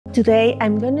Today,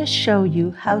 I'm going to show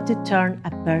you how to turn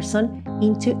a person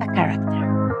into a character.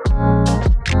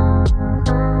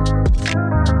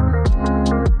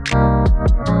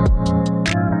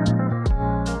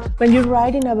 When you're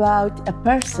writing about a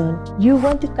person, you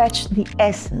want to catch the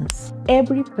essence.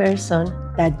 Every person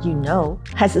that you know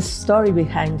has a story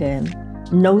behind them,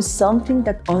 knows something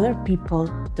that other people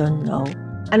don't know.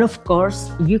 And of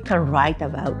course, you can write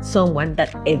about someone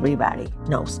that everybody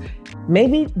knows.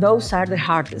 Maybe those are the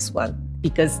hardest ones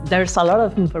because there's a lot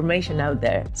of information out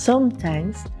there.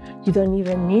 Sometimes you don't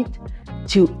even need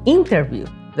to interview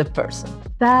the person.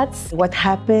 That's what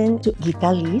happened to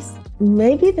Talís.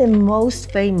 Maybe the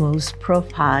most famous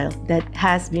profile that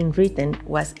has been written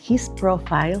was his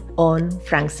profile on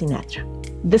Frank Sinatra.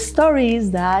 The story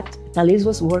is that Talís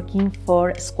was working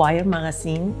for Esquire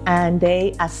magazine and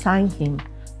they assigned him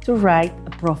to write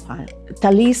a profile.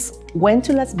 Talís went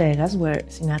to Las Vegas where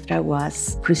Sinatra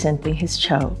was presenting his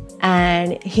show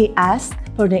and he asked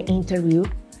for the interview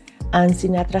and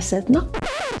Sinatra said no.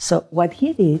 So what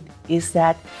he did is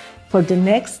that for the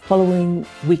next following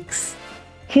weeks,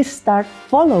 he started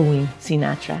following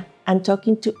Sinatra and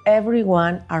talking to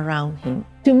everyone around him.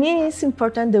 To me, it's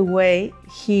important the way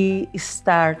he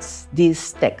starts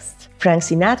this text. Frank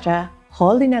Sinatra,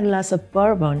 holding a glass of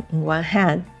bourbon in one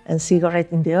hand and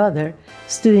cigarette in the other,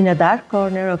 stood in a dark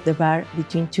corner of the bar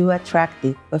between two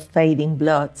attractive but fading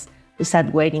bloods who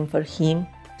sat waiting for him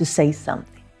to say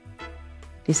something.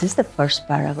 This is the first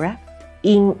paragraph.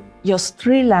 In just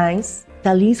 3 lines,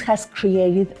 Talís has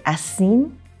created a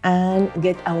scene and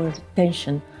get our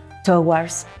attention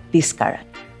towards this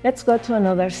character. Let's go to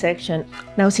another section.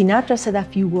 Now Sinatra said a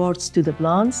few words to the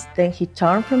blondes, then he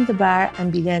turned from the bar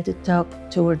and began to talk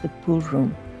toward the pool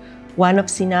room. One of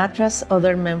Sinatra's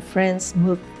other men friends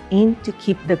moved in to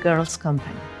keep the girls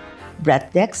company. Brad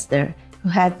Dexter, who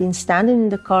had been standing in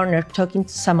the corner talking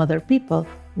to some other people,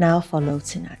 now followed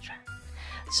Sinatra.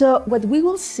 So what we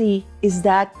will see is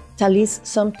that Talís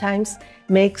sometimes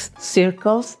makes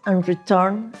circles and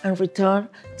return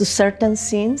to certain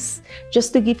scenes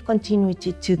just to give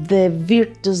continuity to the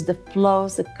virtues, the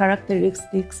flaws, the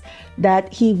characteristics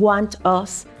that he wants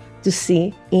us to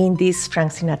see in this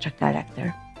Frank Sinatra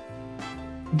character.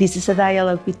 This is a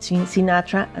dialogue between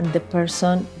Sinatra and the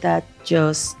person that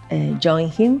just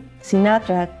joined him.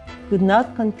 Sinatra could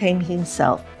not contain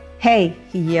himself. "Hey,"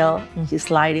 he yelled in his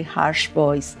slightly harsh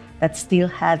voice that still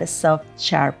had a soft,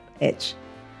 sharp edge.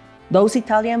 "Those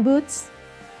Italian boots?"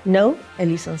 "No,"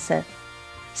 Ellison said.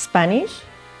 "Spanish?"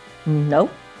 "No."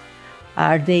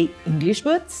 "Are they English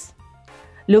boots?"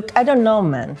 "Look, I don't know,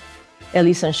 man,"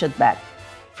 Ellison shot back,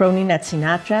 frowning at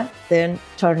Sinatra, then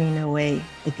turning away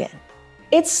again.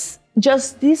 It's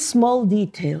just these small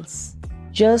details,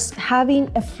 just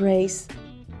having a phrase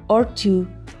or two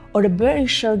or a very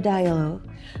short dialogue,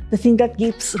 the thing that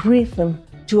gives rhythm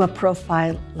to a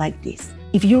profile like this.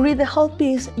 If you read the whole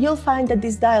piece, you'll find that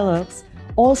these dialogues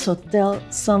also tell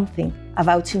something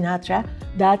about Sinatra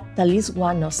that Talís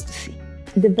wants us to see.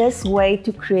 The best way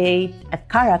to create a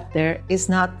character is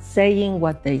not saying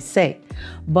what they say,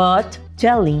 but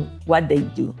telling what they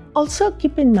do. Also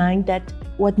keep in mind that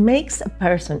what makes a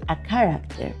person a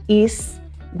character is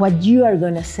what you are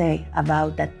going to say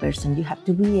about that person. You have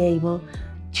to be able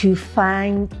to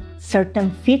find certain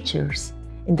features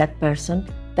in that person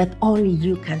that only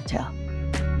you can tell.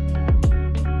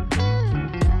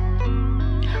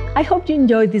 I hope you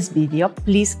enjoyed this video.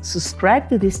 Please subscribe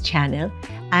to this channel.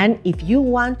 And if you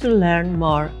want to learn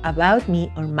more about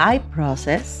me or my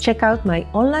process, check out my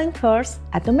online course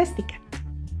at Domestika.